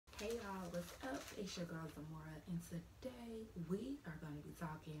It's your girl Zamora, and today we are going to be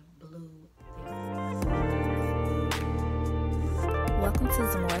talking blue therapy. Welcome to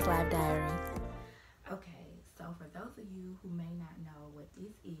Zamora's Live Diary. Okay, so for those of you who may not know what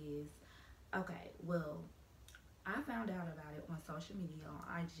this is, okay, well, I found out about it on social media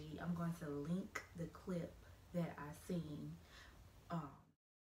on IG. I'm going to link the clip that I seen.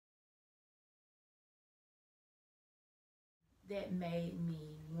 That made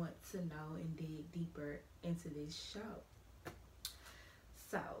me want to know and dig deeper into this show.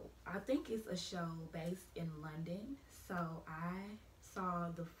 So, I think it's a show based in London. So, I saw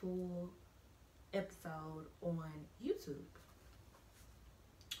the full episode on YouTube.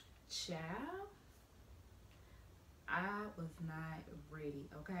 Child, I was not ready,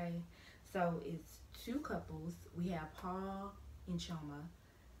 okay? So, it's two couples. We have Paul and Chioma.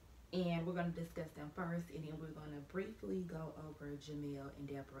 And we're going to discuss them first, and then we're going to briefly go over Jamel and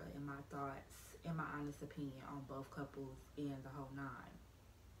Deborah and my thoughts and my honest opinion on both couples and the whole nine.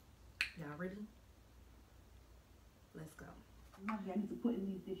 Y'all ready? Let's go. I need to put in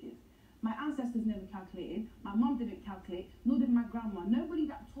these dishes. My ancestors never calculated. My mum didn't calculate, nor did my grandma. Nobody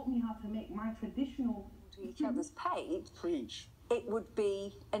that taught me how to make my traditional to each other's paid. Preach. It would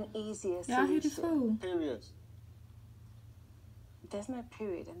be an easier Y'all hear this solution. fool? Period. There's no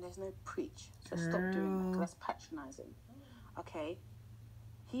period and there's no preach. So stop doing that, because that's patronizing. Okay?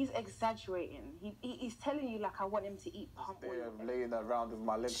 He's exaggerating. He's telling you like I want him to eat palm oil. I'm laying around with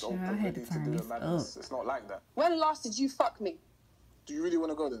my legs Sure, I open, had ready to to turn do this a madness. up. It's not like that. When last did you fuck me? Do you really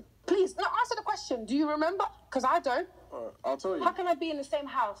want to go there? Please, no, answer the question. Do you remember? Because I don't. I'll tell you. How can I be in the same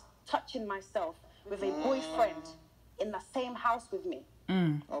house touching myself with a boyfriend in the same house with me?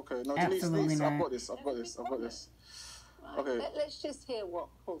 Okay, no, Denise, Absolutely I've not. got this. Okay. Let's just hear what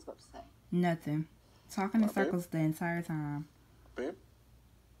Paul's got to say. Nothing. Talking in Okay. circles the entire time. Babe,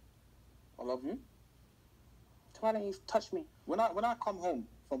 I love you. So why don't you touch me? When I come home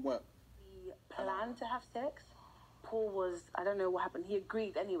from work, We planned to have sex. Paul was, I don't know what happened. He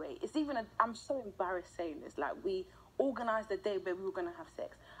agreed anyway. I'm so embarrassed saying this. Like, we organized the day where we were going to have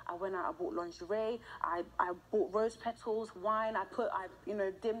sex. I went out, I bought lingerie, I bought rose petals, wine, I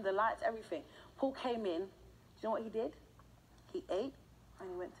dimmed the lights, everything. Paul came in. Do you know what he did? He ate and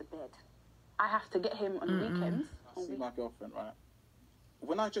he went to bed. I have to get him on the weekends. I see my girlfriend, right?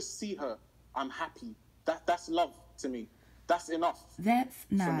 When I just see her, I'm happy. That's love to me. That's enough That's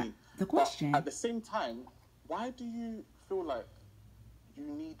for not me. the question. But at the same time, why do you feel like you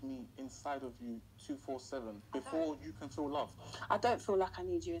need me inside of you 247 before you can feel love? I don't feel like I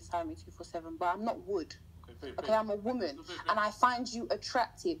need you inside me 247, but I'm not wood. Okay, I'm a woman, and I find you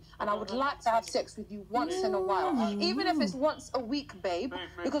attractive, and I would like to have sex with you once in a while, even if it's once a week, babe,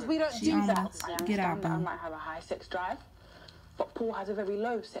 because we don't do that. I Get out, understand that I boo. might have a high sex drive, but Paul has a very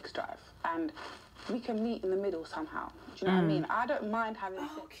low sex drive, and we can meet in the middle somehow. Do you know what I mean? I don't mind having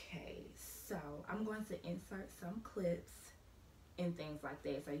sex. Okay, so I'm going to insert some clips and things like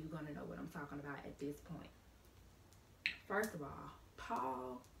that, so you're going to know what I'm talking about at this point. First of all,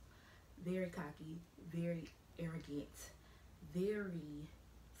 Paul, very cocky, very arrogant, very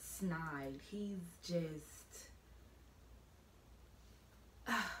snide. He's just,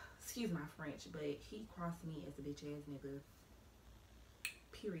 excuse my French, but he crossed me as a bitch ass nigga.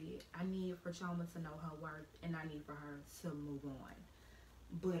 Period. I need for Chioma to know her worth, and I need for her to move on.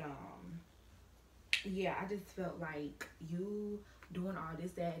 But yeah, I just felt like you doing all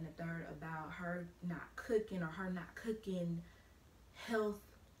this, that, and the third about her not cooking, or her not cooking health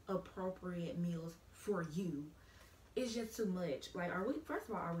appropriate meals for you. It's just too much. Like, first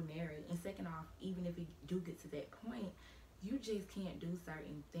of all, are we married? And second off, even if we do get to that point, you just can't do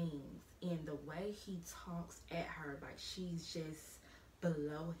certain things. And the way he talks at her, like she's just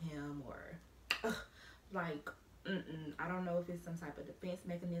below him, or I don't know if it's some type of defense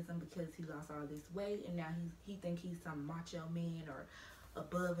mechanism because he lost all this weight and now he think he's some macho man or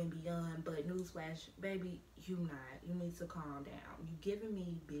above and beyond. But newsflash, baby, you not. You need to calm down. You giving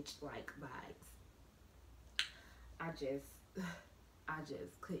me bitch like vibes. I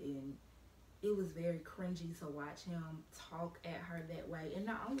just couldn't. It was very cringy to watch him talk at her that way. And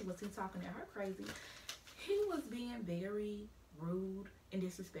not only was he talking at her crazy, he was being very rude and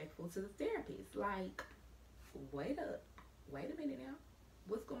disrespectful to the therapist. Like, wait a minute now.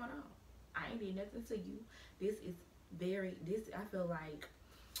 What's going on? I ain't did nothing to you. I feel like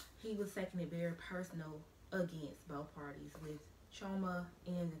he was taking it very personal against both parties, with Chioma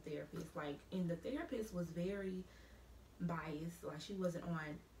and the therapist. Like, and the therapist was very biased. Like, she wasn't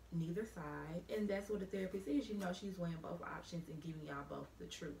on neither side, and that's what a therapist is. You know, she's weighing both options and giving y'all both the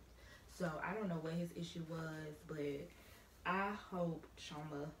truth. So I don't know what his issue was, but I hope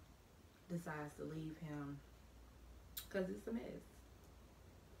Chioma decides to leave him because it's a mess.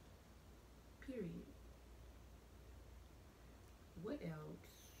 Period. What else?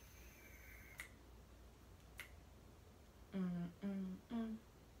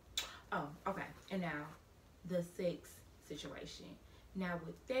 Oh, okay. And now the sex situation. Now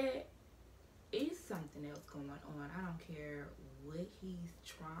with that, it's something else going on. I don't care what he's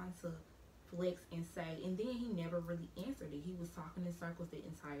trying to flex and say, and then he never really answered it. He was talking in circles the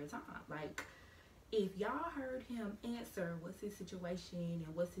entire time. Like, if y'all heard him answer what's his situation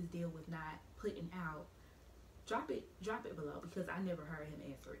and what's his deal with not putting out, drop it below, because I never heard him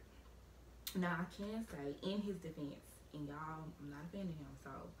answer it. Now I can say in his defense, and y'all, I'm not offending him,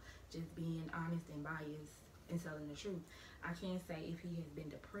 so just being honest and biased and telling the truth, I can say if he has been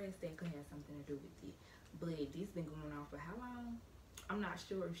depressed, that could have something to do with it. But this been going on for how long? I'm not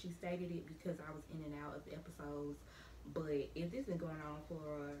sure if she stated it because I was in and out of the episodes. But if this been going on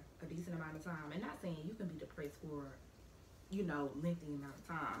for a decent amount of time, and not saying you can be depressed for, you know, lengthy amount of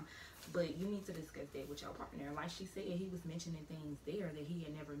time, but you need to discuss that with your partner. Like she said, he was mentioning things there that he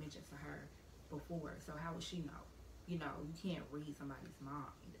had never mentioned to her before. So how would she know? You know, you can't read somebody's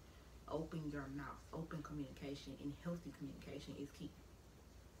mind. Open your mouth. Open communication and healthy communication is key.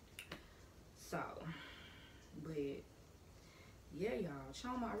 So, but yeah, y'all,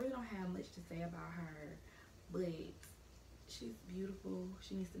 Chioma, I really don't have much to say about her, but she's beautiful.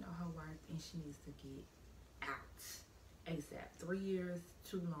 She needs to know her worth, and she needs to get out ASAP. 3 years,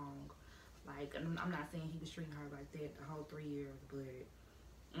 too long. Like, I'm not saying he was treating her like that the whole 3 years, but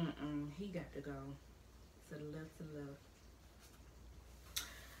he got to go to the left, to the left.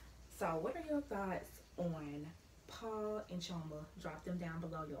 So, what are your thoughts on Paul and Chioma? Drop them down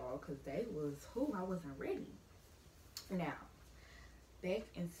below, y'all, because they was, I wasn't ready. Now, back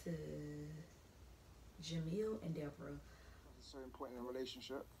into Jamel and Deborah. It's so important in a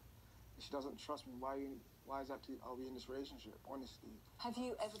relationship. If she doesn't trust me, why exactly are we in this relationship, honestly? Have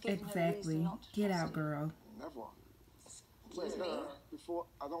you ever given her a reason not to Get trust out, you? girl. Never. Excuse me? Before,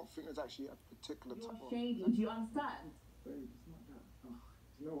 I don't think there's actually a particular You're type of... shady. Do you understand? Babe, it's not that. Oh,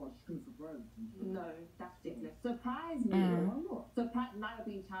 you know what? She's gonna surprise me. No, that's ridiculous. Surprise me. I'm not. Surprise, now you're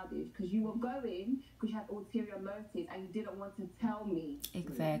being childish, because you were going because you had ulterior motives and you didn't want to tell me.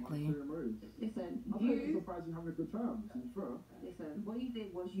 Exactly. Listen, I'm you surprised you're having a good time, to be fair. listen. What you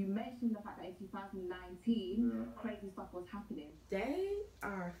did was you mentioned the fact that in 2019 crazy stuff was happening. They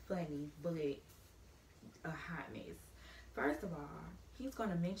are funny, but a hot mess. First of all, he's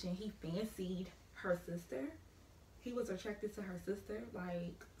gonna mention he fancied her sister. He was attracted to her sister.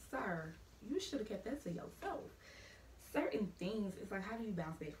 Like, sir, you should have kept that to yourself. Certain things, it's like, how do you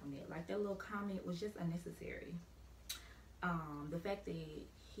bounce back from that? Like, that little comment was just unnecessary. The fact that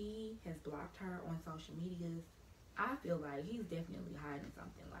he has blocked her on social media, I feel like he's definitely hiding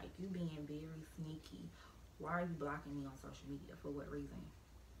something. Like, you being very sneaky. Why are you blocking me on social media? For what reason?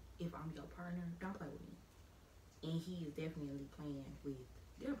 If I'm your partner, don't play with me. And he is definitely playing with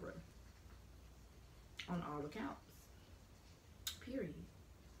Deborah. On all accounts. Period.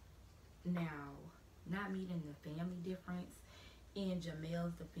 Now, not meeting the family difference. In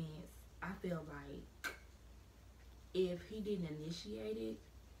Jamel's defense, I feel like if he didn't initiate it,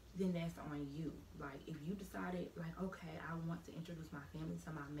 then that's on you. Like, if you decided, like, okay, I want to introduce my family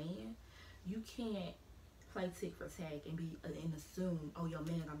to my man, you can't play tick for tack and be and assume, oh, your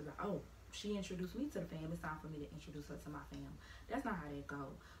man gonna be like, oh, she introduced me to the fam, it's time for me to introduce her to my fam. That's not how that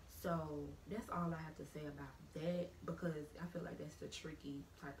goes. So that's all I have to say about that, because I feel like that's the tricky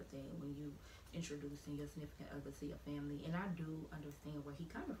type of thing when you introducing your significant other to your family. And I do understand where he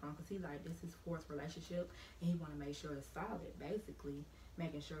coming from, because he like, this is his fourth relationship and he want to make sure it's solid, basically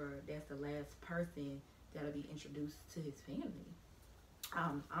making sure that's the last person that'll be introduced to his family.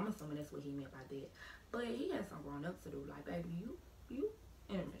 I'm assuming that's what he meant by that, but he has some grown up to do. Like, baby, you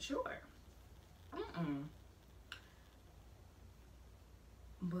immature.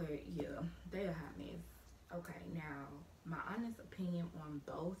 But yeah, they a hot mess. Okay, now my honest opinion on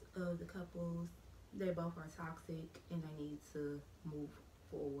both of the couples, they both are toxic and they need to move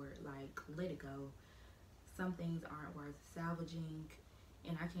forward. Like, let it go. Some things aren't worth salvaging,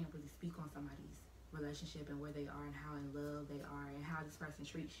 and I can't really speak on somebody's relationship and where they are and how in love they are and how this person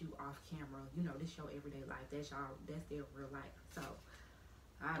treats you off camera. You know, this your everyday life. That's their real life. So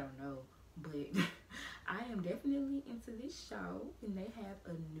I don't know, but I am definitely into this show, and they have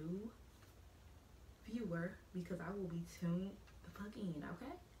a new viewer because I will be tuned the fuck in.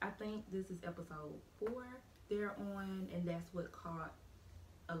 Okay, I think this is episode 4 they're on, and that's what caught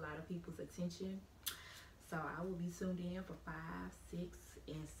a lot of people's attention. So I will be tuned in for 5, 6,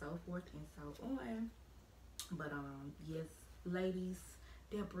 and so forth and so on. But yes, ladies,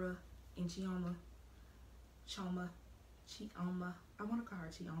 Deborah, and Chioma. I want to call her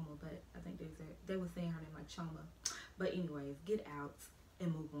Chioma, but I think they were saying her name like Choma. But anyways, get out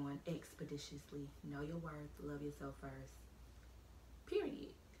and move on expeditiously. Know your worth. Love yourself first.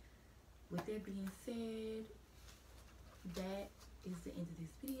 Period. With that being said, that is the end of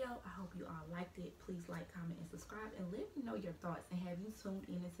this video. I hope you all liked it. Please like, comment, and subscribe, and let me know your thoughts. And have you tuned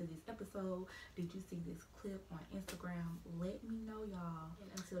in into this episode? Did you see this clip on Instagram? Let me know, y'all.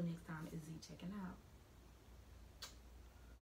 And until next time, it's Z checking out.